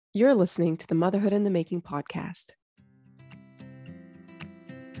You're listening to the Motherhood in the Making podcast.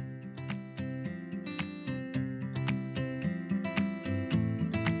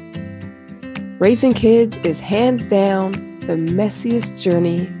 Raising kids is hands down the messiest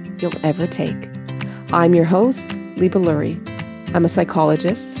journey you'll ever take. I'm your host, Liba Lurie. I'm a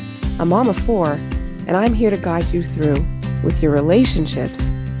psychologist, a mom of four, and I'm here to guide you through with your relationships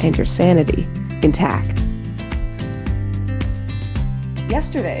and your sanity intact.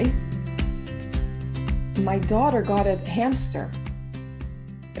 Yesterday, my daughter got a hamster.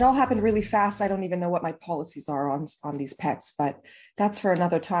 It all happened really fast. I don't even know what my policies are on these pets, but that's for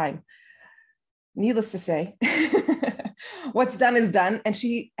another time. Needless to say, what's done is done. And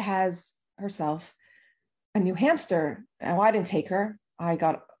she has herself a new hamster. Now, I didn't take her. I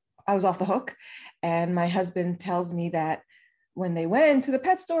was off the hook. And my husband tells me that when they went to the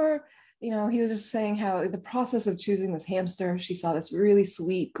pet store, he was just saying how the process of choosing this hamster, she saw this really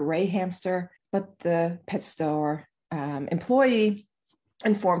sweet gray hamster, but the pet store employee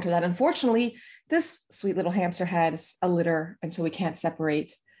informed her that unfortunately, this sweet little hamster has a litter, and so we can't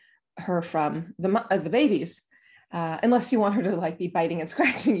separate her from the babies unless you want her to be biting and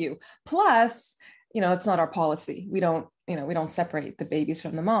scratching you. Plus, it's not our policy. We don't separate the babies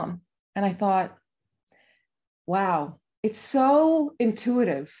from the mom. And I thought, wow, it's so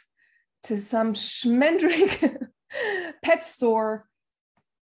intuitive to some schmendrick pet store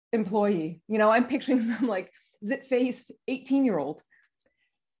employee. I'm picturing some zit-faced 18-year-old.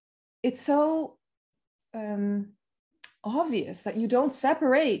 It's so obvious that you don't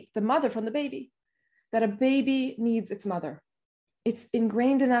separate the mother from the baby, that a baby needs its mother. It's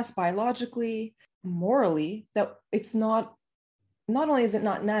ingrained in us biologically, morally, that it's not only is it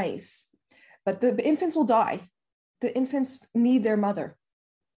not nice, but the infants will die. The infants need their mother.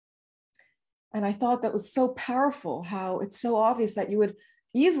 And I thought that was so powerful, how it's so obvious that you would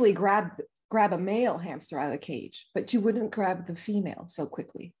easily grab a male hamster out of the cage, but you wouldn't grab the female so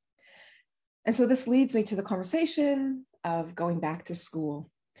quickly. And so this leads me to the conversation of going back to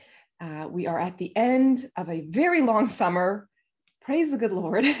school. We are at the end of a very long summer. Praise the good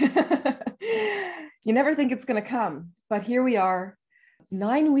Lord. You never think it's going to come, but here we are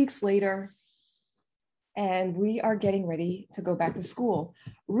 9 weeks later, and we are getting ready to go back to school.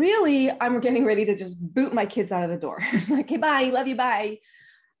 Really, I'm getting ready to just boot my kids out of the door. Hey, bye, love you, bye.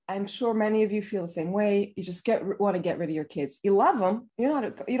 I'm sure many of you feel the same way. You just want to get rid of your kids. You love them. You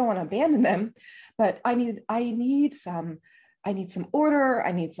don't want to abandon them, but I need some order.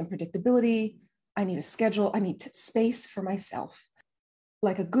 I need some predictability. I need a schedule. I need space for myself.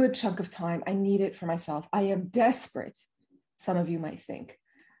 Like a good chunk of time, I need it for myself. I am desperate, some of you might think,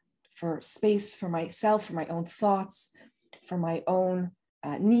 for space for myself, for my own thoughts, for my own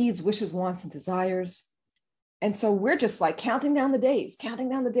needs, wishes, wants, and desires. And so we're just counting down the days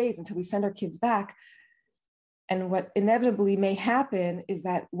until we send our kids back. And what inevitably may happen is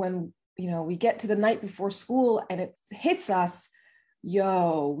that when, we get to the night before school and it hits us, we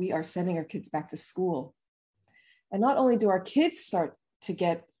are sending our kids back to school. And not only do our kids start to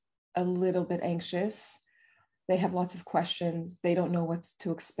get a little bit anxious, they have lots of questions. They don't know what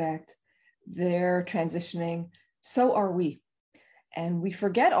to expect. They're transitioning. So are we. And we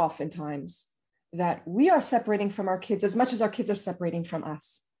forget oftentimes that we are separating from our kids as much as our kids are separating from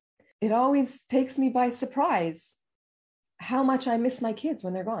us. It always takes me by surprise how much I miss my kids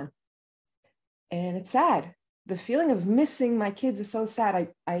when they're gone. And it's sad. The feeling of missing my kids is so sad.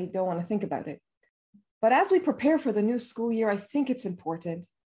 I don't want to think about it. But as we prepare for the new school year, I think it's important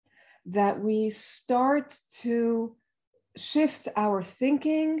that we start to shift our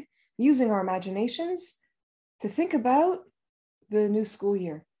thinking, using our imaginations to think about the new school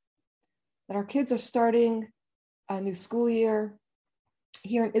year. That our kids are starting a new school year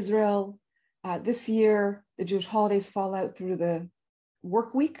here in Israel. This year, the Jewish holidays fall out through the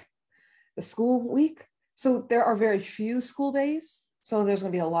work week, the school week. So there are very few school days. So there's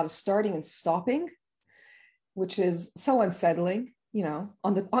going to be a lot of starting and stopping, which is so unsettling,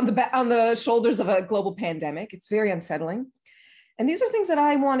 on the shoulders of a global pandemic. It's very unsettling. And these are things that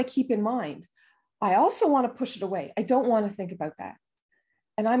I want to keep in mind. I also want to push it away. I don't want to think about that.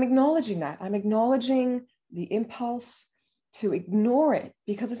 And I'm acknowledging that. I'm acknowledging the impulse to ignore it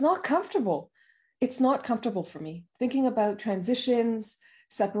because it's not comfortable. It's not comfortable for me. Thinking about transitions,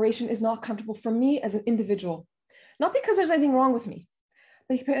 separation is not comfortable for me as an individual. Not because there's anything wrong with me,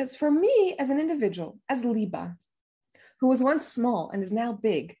 but because for me as an individual, as Liba, who was once small and is now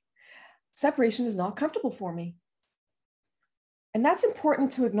big, separation is not comfortable for me. And that's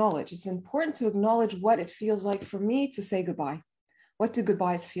important to acknowledge. It's important to acknowledge what it feels like for me to say goodbye. What do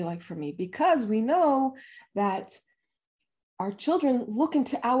goodbyes feel like for me? Because we know that our children look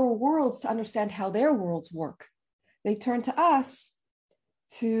into our worlds to understand how their worlds work. They turn to us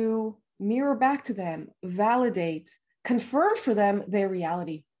to mirror back to them, validate, confirm for them their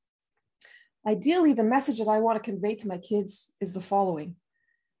reality. Ideally, the message that I want to convey to my kids is the following.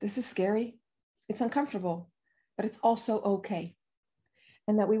 This is scary. It's uncomfortable, but it's also okay.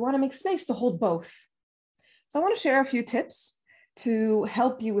 And that we want to make space to hold both. So I want to share a few tips to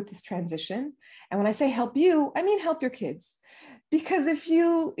help you with this transition. And when I say help you, I mean help your kids. Because if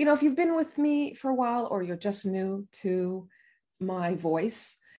you've been with me for a while, or you're just new to my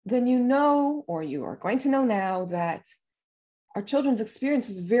voice, then you know, or you are going to know now, that our children's experience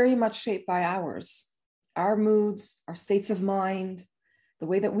is very much shaped by ours. Our moods, our states of mind, the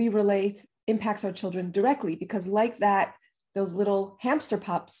way that we relate impacts our children directly, because like that, those little hamster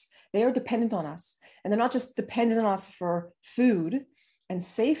pups, they are dependent on us. And they're not just dependent on us for food and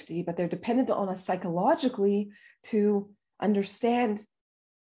safety, but they're dependent on us psychologically to understand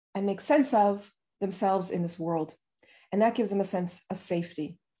and make sense of themselves in this world. And that gives them a sense of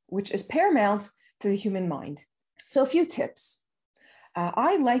safety, which is paramount to the human mind. So a few tips.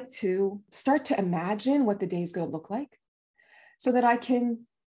 I like to start to imagine what the day is going to look like so that I can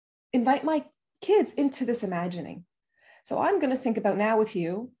invite my kids into this imagining. So I'm going to think about now with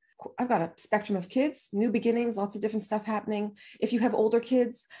you. I've got a spectrum of kids, new beginnings, lots of different stuff happening. If you have older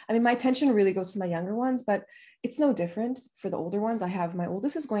kids, I mean, my attention really goes to my younger ones, but it's no different for the older ones. I have my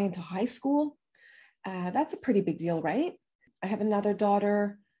oldest is going into high school. That's a pretty big deal, right? I have another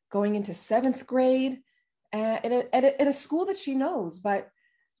daughter going into 7th grade at a school that she knows, but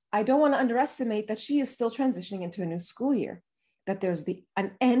I don't want to underestimate that she is still transitioning into a new school year, that there's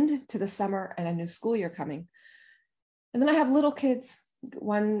an end to the summer and a new school year coming. And then I have little kids.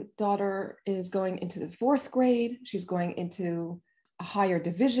 One daughter is going into the 4th grade. She's going into a higher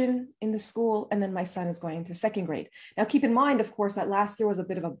division in the school. And then my son is going into 2nd grade. Now, keep in mind, of course, that last year was a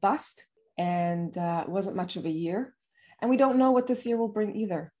bit of a bust and wasn't much of a year. And we don't know what this year will bring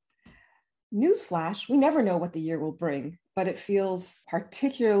either. Newsflash, we never know what the year will bring, but it feels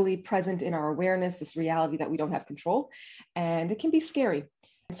particularly present in our awareness, this reality that we don't have control, and it can be scary.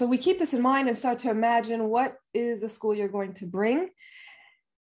 So we keep this in mind and start to imagine, what is the school year going to bring?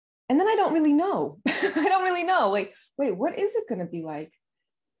 And then I don't really know. I don't really know. Like, wait, what is it going to be like?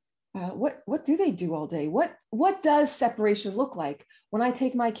 What do they do all day? What does separation look like when I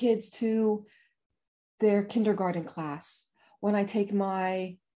take my kids to their kindergarten class? When I take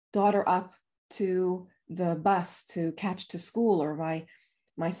my daughter up to the bus to catch to school, or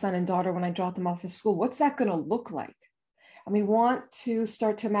my son and daughter when I drop them off at school, what's that going to look like? And we want to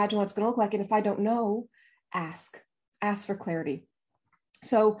start to imagine what it's going to look like. And if I don't know, ask for clarity.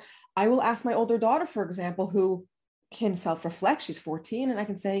 So I will ask my older daughter, for example, who can self-reflect. She's 14, and I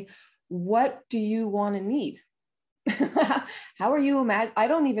can say, what do you want to need? How are you I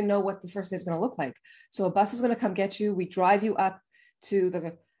don't even know what the first day is going to look like. So a bus is going to come get you. We drive you up to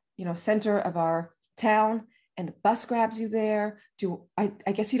the center of our town, and the bus grabs you there. I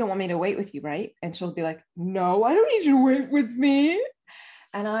guess you don't want me to wait with you, right? And she'll be like, no, I don't need you to wait with me.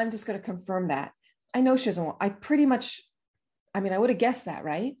 And I'm just going to confirm that. I know she doesn't want, I would have guessed that,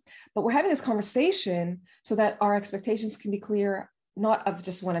 right? But we're having this conversation so that our expectations can be clear, not of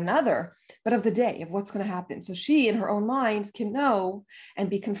just one another, but of the day, of what's going to happen. So she, in her own mind, can know and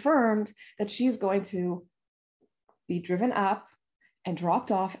be confirmed that she's going to be driven up and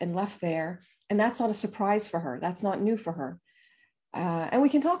dropped off and left there. And that's not a surprise for her. That's not new for her. And we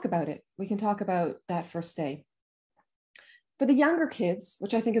can talk about it. We can talk about that first day. For the younger kids,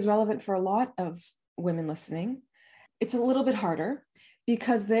 which I think is relevant for a lot of women listening, it's a little bit harder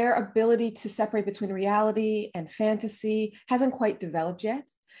because their ability to separate between reality and fantasy hasn't quite developed yet.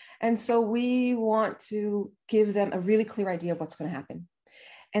 And so we want to give them a really clear idea of what's going to happen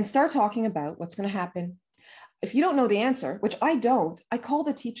and start talking about what's going to happen. If you don't know the answer, which I don't, I call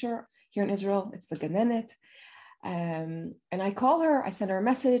the teacher here in Israel, it's the Ganenet, and I call her, I send her a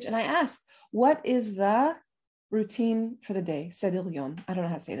message, and I ask, what is the routine for the day? Seder Yom. I don't know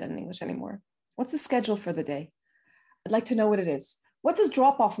how to say that in English anymore. What's the schedule for the day? I'd like to know what it is. What does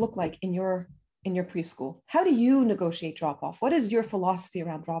drop-off look like in your preschool? How do you negotiate drop-off? What is your philosophy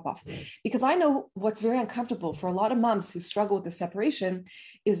around drop-off? Because I know what's very uncomfortable for a lot of moms who struggle with the separation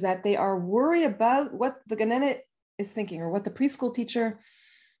is that they are worried about what the Ganenet is thinking or what the preschool teacher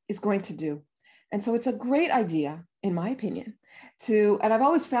is going to do. And so it's a great idea, in my opinion, and I've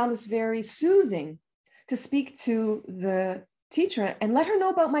always found this very soothing, to speak to the teacher and let her know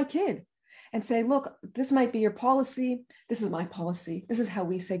about my kid and say, look, this might be your policy. This is my policy. This is how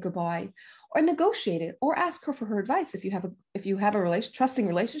we say goodbye. Or negotiate it, or ask her for her advice. If you have a trusting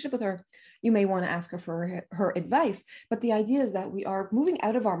relationship with her, You may want to ask her for her advice. But the idea is that we are moving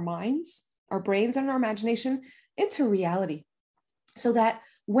out of our minds, our brains, and our imagination into reality, so that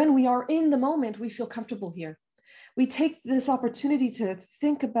when we are in the moment, we feel comfortable here. We take this opportunity to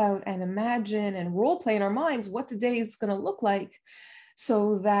think about and imagine and role play in our minds what the day is going to look like,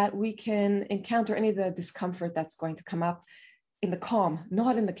 so that we can encounter any of the discomfort that's going to come up in the calm,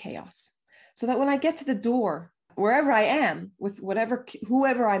 not in the chaos. So that when I get to the door, wherever I am, with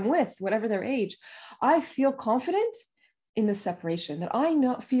whoever I'm with, whatever their age, I feel confident in the separation, that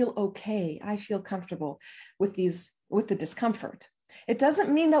I feel okay. I feel comfortable with the discomfort. It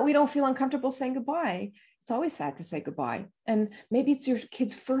doesn't mean that we don't feel uncomfortable saying goodbye. It's always sad to say goodbye. And maybe it's your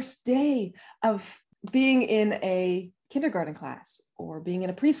kid's first day of being in a kindergarten class or being in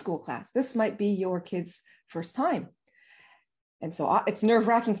a preschool class. This might be your kid's first time. And so it's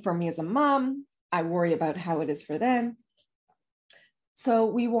nerve-wracking for me as a mom. I worry about how it is for them. So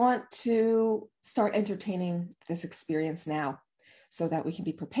we want to start entertaining this experience now so that we can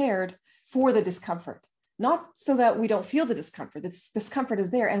be prepared for the discomfort, not so that we don't feel the discomfort. This discomfort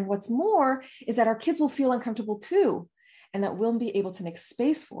is there. And what's more is that our kids will feel uncomfortable too, and that we'll be able to make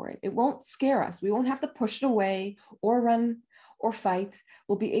space for it. It won't scare us. We won't have to push it away or run or fight.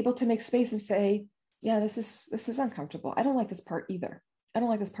 We'll be able to make space and say, yeah, this is uncomfortable. I don't like this part either.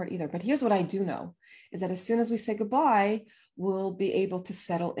 But here's what I do know is that as soon as we say goodbye, we'll be able to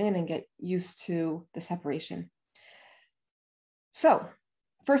settle in and get used to the separation. So,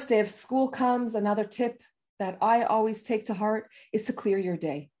 first day of school comes. Another tip that I always take to heart is to clear your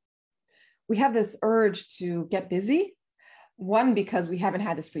day. We have this urge to get busy. One, because we haven't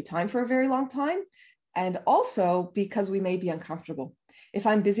had this free time for a very long time, and also because we may be uncomfortable. If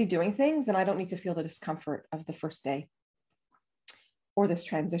I'm busy doing things, then I don't need to feel the discomfort of the first day or this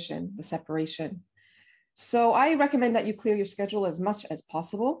transition, the separation. So I recommend that you clear your schedule as much as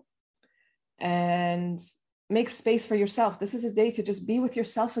possible and make space for yourself. This is a day to just be with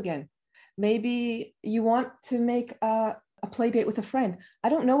yourself again. Maybe you want to make a play date with a friend. I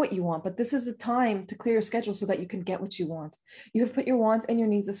don't know what you want, but this is a time to clear your schedule so that you can get what you want. You have put your wants and your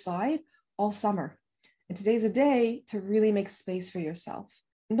needs aside all summer. And today's a day to really make space for yourself,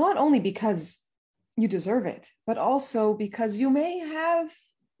 not only because you deserve it, but also because you may have,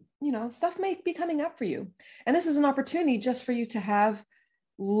 stuff may be coming up for you. And this is an opportunity just for you to have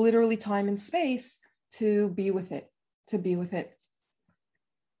literally time and space to be with it.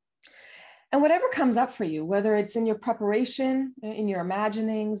 And whatever comes up for you, whether it's in your preparation, in your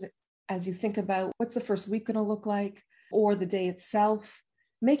imaginings, as you think about what's the first week going to look like, or the day itself,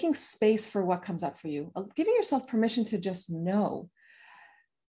 making space for what comes up for you, giving yourself permission to just know,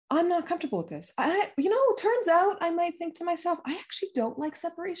 I'm not comfortable with this. Turns out I might think to myself, I actually don't like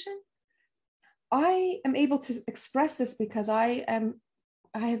separation. I am able to express this because I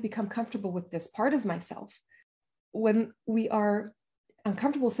have become comfortable with this part of myself. When we are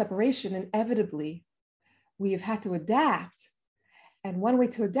uncomfortable with separation, inevitably, we have had to adapt. And one way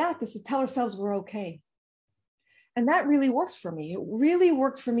to adapt is to tell ourselves we're okay. And that really works for me. It really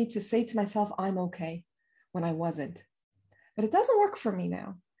worked for me to say to myself, I'm okay, when I wasn't. But it doesn't work for me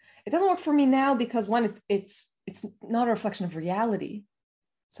now. It doesn't work for me now because one, it's not a reflection of reality.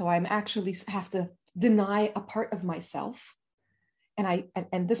 So I'm actually have to deny a part of myself.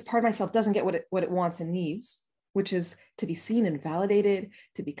 And this part of myself doesn't get what it wants and needs, which is to be seen and validated,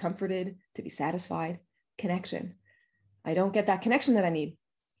 to be comforted, to be satisfied, connection. I don't get that connection that I need.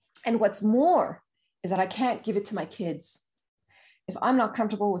 And what's more is that I can't give it to my kids. If I'm not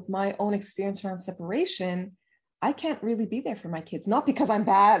comfortable with my own experience around separation, I can't really be there for my kids, not because I'm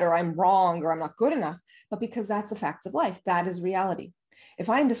bad or I'm wrong or I'm not good enough, but because that's the facts of life. That is reality. If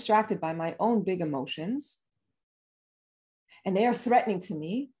I'm distracted by my own big emotions and they are threatening to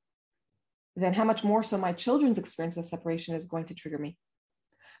me, then how much more so my children's experience of separation is going to trigger me.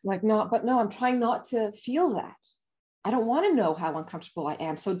 I'm trying not to feel that. I don't want to know how uncomfortable I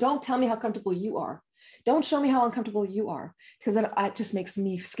am. So don't tell me how comfortable you are. Don't show me how uncomfortable you are, because then it just makes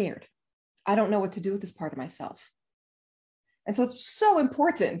me scared. I don't know what to do with this part of myself. And so it's so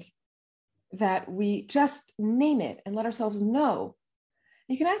important that we just name it and let ourselves know.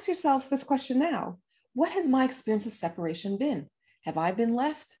 You can ask yourself this question now. What has my experience of separation been? Have I been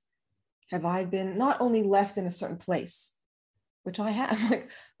left? Have I been not only left in a certain place, which I have,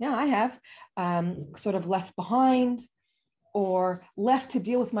 I have, sort of left behind or left to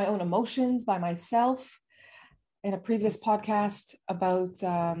deal with my own emotions by myself. In a previous podcast about,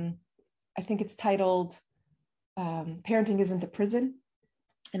 I think it's titled, Parenting Isn't a Prison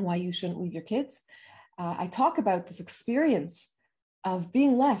and Why You Shouldn't Leave Your Kids. I talk about this experience of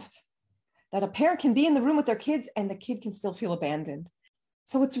being left, that a parent can be in the room with their kids and the kid can still feel abandoned.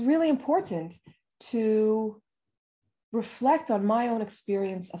 So it's really important to reflect on my own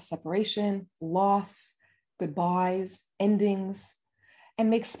experience of separation, loss, goodbyes, endings, and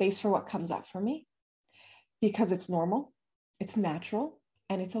make space for what comes up for me, because it's normal, it's natural,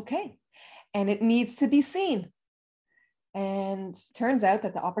 and it's okay. And it needs to be seen. And turns out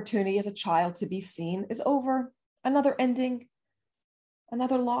that the opportunity as a child to be seen is over. Another ending,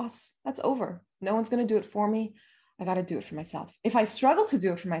 another loss, that's over. No one's going to do it for me. I got to do it for myself. If I struggle to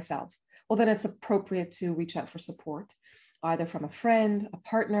do it for myself, well, then it's appropriate to reach out for support, either from a friend, a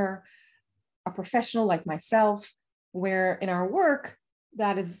partner, a professional like myself, where in our work,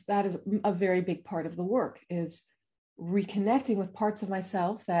 that is a very big part of the work, is reconnecting with parts of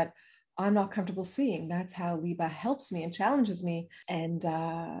myself that I'm not comfortable seeing. That's how Liba helps me and challenges me and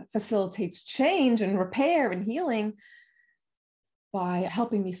facilitates change and repair and healing, by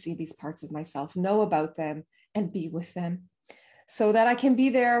helping me see these parts of myself, know about them, and be with them, so that I can be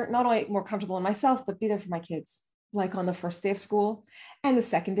there, not only more comfortable in myself, but be there for my kids, like on the first day of school and the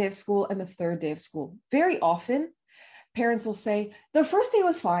second day of school and the third day of school. Very often, parents will say, the first day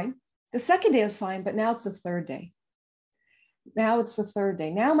was fine, the second day was fine, but now it's the third day. Now it's the third day.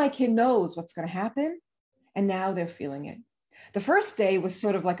 Now my kid knows what's going to happen, and now they're feeling it. The first day was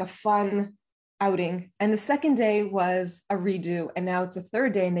sort of like a fun outing, and the second day was a redo, and now it's the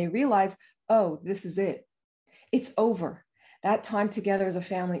third day, and they realize, oh, this is it. It's over. That time together as a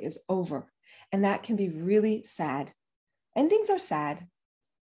family is over, and that can be really sad. Endings are sad,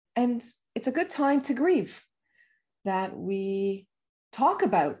 and it's a good time to grieve, that we talk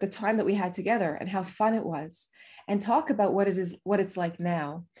about the time that we had together and how fun it was, and talk about what it's like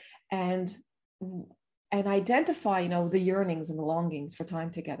now, and identify, the yearnings and the longings for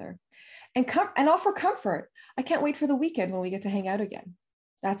time together, and offer comfort. I can't wait for the weekend when we get to hang out again.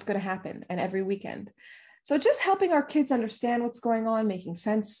 That's going to happen, and every weekend. So just helping our kids understand what's going on, making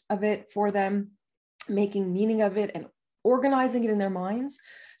sense of it for them, making meaning of it, and organizing it in their minds,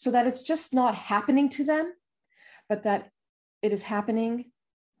 so that it's just not happening to them, but that it is happening,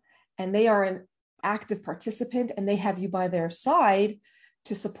 and they are an active participant, and they have you by their side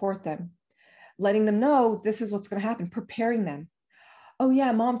to support them, letting them know this is what's going to happen, preparing them. Oh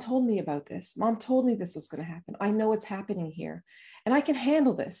yeah, mom told me about this. Mom told me this was going to happen. I know what's happening here, and I can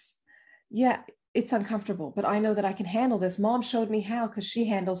handle this. Yeah, it's uncomfortable, but I know that I can handle this. Mom showed me how, because she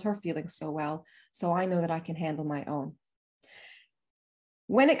handles her feelings so well. So I know that I can handle my own.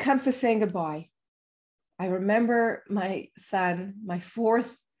 When it comes to saying goodbye, I remember my son, my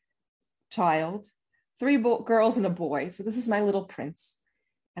fourth child, three girls and a boy. So this is my little prince.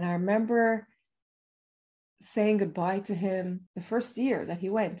 And I remember saying goodbye to him the first year that he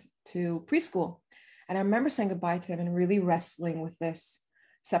went to preschool. And I remember saying goodbye to him and really wrestling with this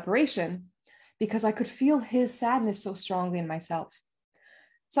separation, because I could feel his sadness so strongly in myself.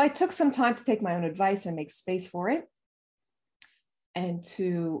 So I took some time to take my own advice and make space for it, and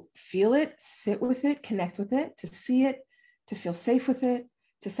to feel it, sit with it, connect with it, to see it, to feel safe with it,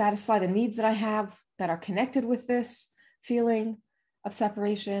 to satisfy the needs that I have that are connected with this feeling of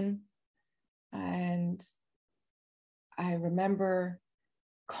separation. And I remember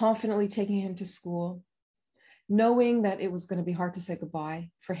confidently taking him to school, knowing that it was going to be hard to say goodbye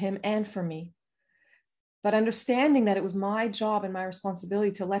for him and for me, but understanding that it was my job and my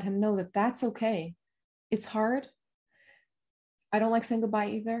responsibility to let him know that that's okay. It's hard. I don't like saying goodbye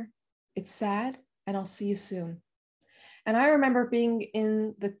either. It's sad, and I'll see you soon. And I remember being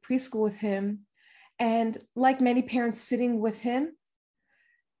in the preschool with him, and like many parents, sitting with him.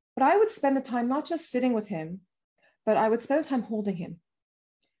 But I would spend the time not just sitting with him, but I would spend the time holding him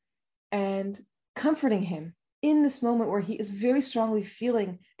and comforting him in this moment where he is very strongly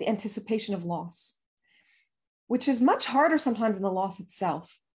feeling the anticipation of loss, which is much harder sometimes than the loss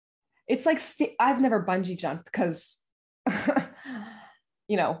itself. It's like, I've never bungee jumped because,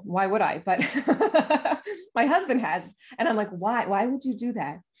 why would I? But my husband has. And I'm like, why would you do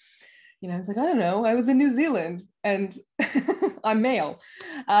that? I was like, I don't know. I was in New Zealand and I'm male.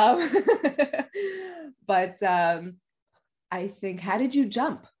 But I think, how did you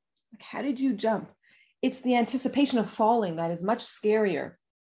jump? Like, how did you jump? It's the anticipation of falling that is much scarier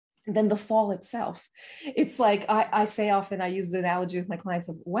than the fall itself. It's like, I say often, I use the analogy with my clients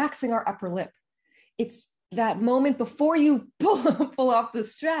of waxing our upper lip. It's that moment before you pull off the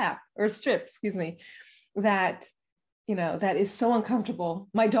strip, that, that is so uncomfortable.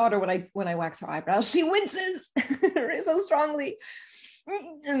 My daughter, when I wax her eyebrows, she winces so strongly,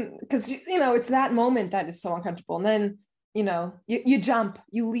 because, it's that moment that is so uncomfortable. And then, you jump,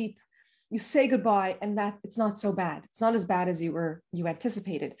 you leap, you say goodbye, and that it's not so bad. It's not as bad as you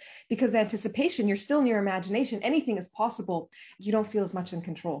anticipated, because the anticipation, you're still in your imagination. Anything is possible. You don't feel as much in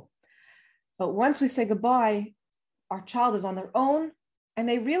control. But once we say goodbye, our child is on their own and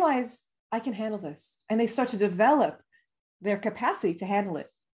they realize, I can handle this. And they start to develop their capacity to handle it.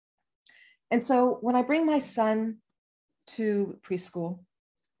 And so when I bring my son to preschool,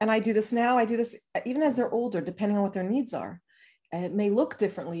 and I do this now, I do this even as they're older, depending on what their needs are. It may look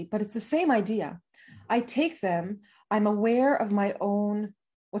differently, but it's the same idea. I take them, I'm aware of my own,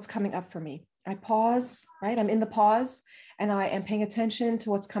 what's coming up for me. I pause, right? I'm in the pause and I am paying attention to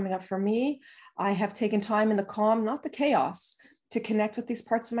what's coming up for me. I have taken time in the calm, not the chaos, to connect with these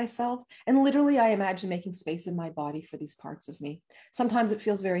parts of myself. And literally, I imagine making space in my body for these parts of me. Sometimes it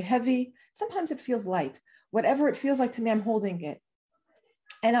feels very heavy. Sometimes it feels light. Whatever it feels like to me, I'm holding it.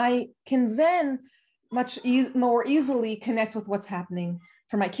 And I can then more easily connect with what's happening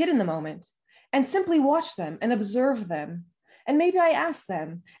for my kid in the moment and simply watch them and observe them. And maybe I ask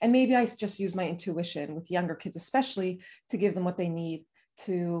them, and maybe I just use my intuition with younger kids, especially, to give them what they need,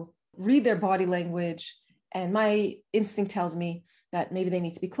 to read their body language. And my instinct tells me that maybe they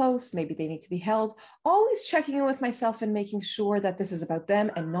need to be close, maybe they need to be held. Always checking in with myself and making sure that this is about them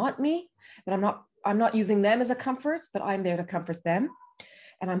and not me, that I'm not using them as a comfort, but I'm there to comfort them.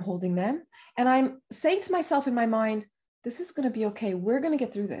 And I'm holding them. And I'm saying to myself in my mind, this is going to be okay. We're going to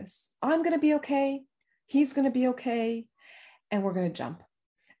get through this. I'm going to be okay. He's going to be okay. And we're going to jump.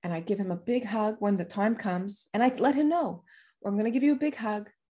 And I give him a big hug when the time comes. And I let him know, I'm going to give you a big hug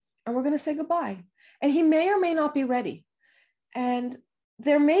and we're going to say goodbye. And he may or may not be ready. And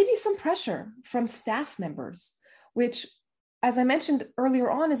there may be some pressure from staff members, which, as I mentioned earlier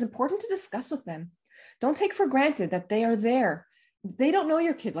on, is important to discuss with them. Don't take for granted that they are there. They don't know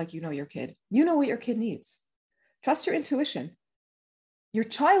your kid like you know your kid. You know what your kid needs. Trust your intuition. Your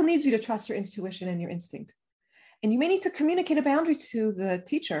child needs you to trust your intuition and your instinct. And you may need to communicate a boundary to the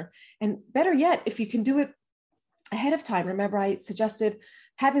teacher. And better yet, if you can do it ahead of time. Remember, I suggested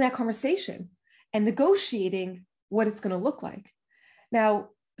having that conversation and negotiating what it's going to look like. Now,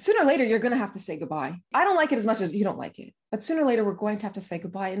 sooner or later, you're going to have to say goodbye. I don't like it as much as you don't like it, but sooner or later, we're going to have to say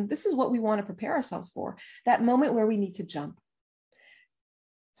goodbye. And this is what we want to prepare ourselves for, that moment where we need to jump.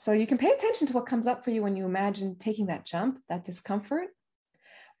 So you can pay attention to what comes up for you when you imagine taking that jump, that discomfort.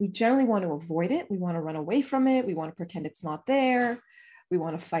 We generally want to avoid it. We want to run away from it. We want to pretend it's not there. We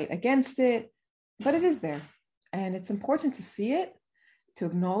want to fight against it, but it is there. And it's important to see it, to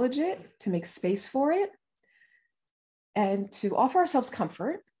acknowledge it, to make space for it, and to offer ourselves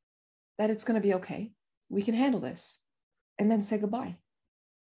comfort that it's going to be okay. We can handle this, and then say goodbye.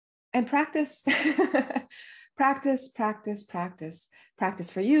 And practice. Practice, practice, practice.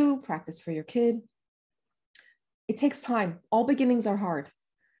 Practice for you, practice for your kid. It takes time. All beginnings are hard.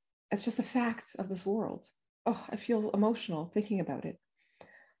 It's just a fact of this world. Oh, I feel emotional thinking about it.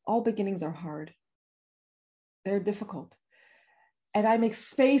 All beginnings are hard. They're difficult. And I make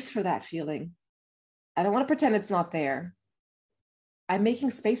space for that feeling. I don't want to pretend it's not there. I'm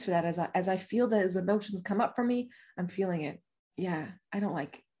making space for that as I feel those emotions come up for me. I'm feeling it. Yeah,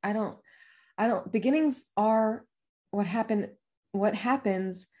 beginnings are what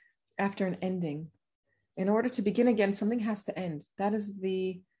happens after an ending. In order to begin again, something has to end. That is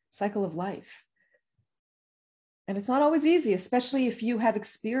the cycle of life. And it's not always easy, especially if you have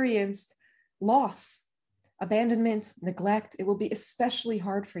experienced loss, abandonment, neglect. It will be especially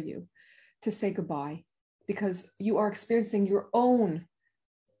hard for you to say goodbye because you are experiencing your own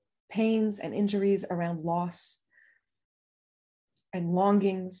pains and injuries around loss and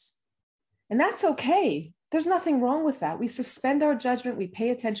longings. And that's okay. There's nothing wrong with that. We suspend our judgment. We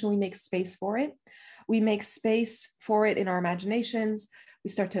pay attention. We make space for it. We make space for it in our imaginations. We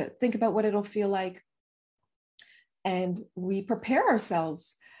start to think about what it'll feel like. And we prepare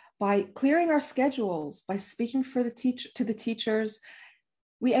ourselves by clearing our schedules, by speaking to the teachers.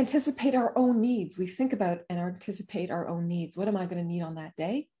 We anticipate our own needs. We think about and anticipate our own needs. What am I going to need on that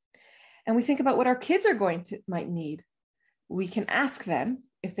day? And we think about what our kids might need. We can ask them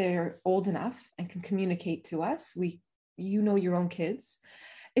if they're old enough and can communicate to us. You know your own kids.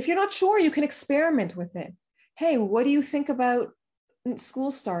 If you're not sure, you can experiment with it. Hey, what do you think about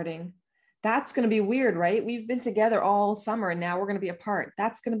school starting? That's going to be weird, right? We've been together all summer and now we're going to be apart.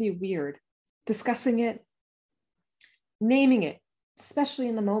 That's going to be weird. Discussing it, naming it, especially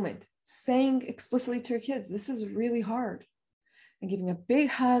in the moment, saying explicitly to your kids, this is really hard, and giving a big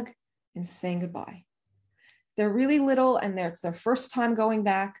hug and saying goodbye. They're really little and it's their first time going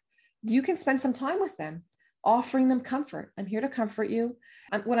back. You can spend some time with them, offering them comfort. I'm here to comfort you.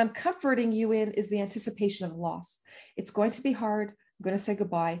 What I'm comforting you in is the anticipation of loss. It's going to be hard. I'm going to say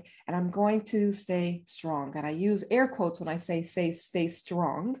goodbye, and I'm going to stay strong. And I use air quotes when I say stay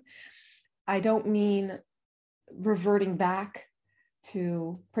strong. I don't mean reverting back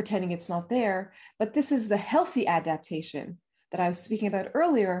to pretending it's not there, but this is the healthy adaptation that I was speaking about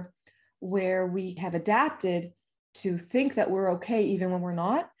earlier, where we have adapted to think that we're okay even when we're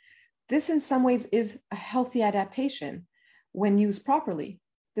not. This in some ways is a healthy adaptation when used properly.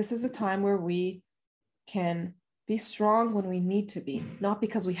 This is a time where we can be strong when we need to be, not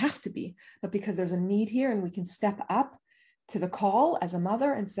because we have to be, but because there's a need here, and we can step up to the call as a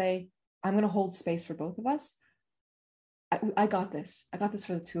mother and say, I'm going to hold space for both of us. I got this. I got this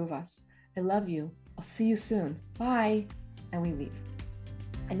for the two of us. I love you. I'll see you soon. Bye. And we leave.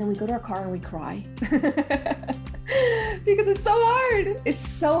 And then we go to our car and we cry. Because it's so hard. It's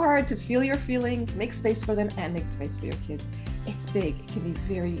so hard to feel your feelings, make space for them, and make space for your kids. It's big. It can be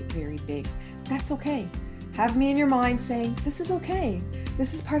very, very big. That's okay. Have me in your mind saying, this is okay.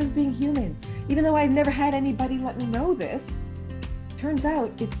 This is part of being human. Even though I've never had anybody let me know this, turns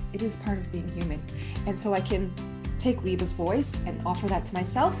out it is part of being human. And so I can take Liba's voice and offer that to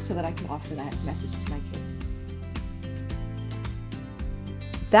myself so that I can offer that message to my kids.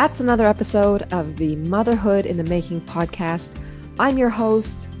 That's another episode of the Motherhood in the Making podcast. I'm your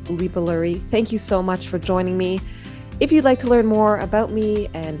host, Liba Lurie. Thank you so much for joining me. If you'd like to learn more about me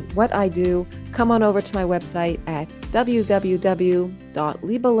and what I do, come on over to my website at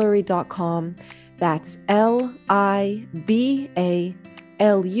www.libalurie.com. That's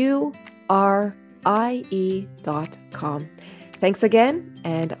LIBALURIE.com. Thanks again,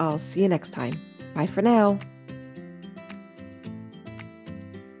 and I'll see you next time. Bye for now.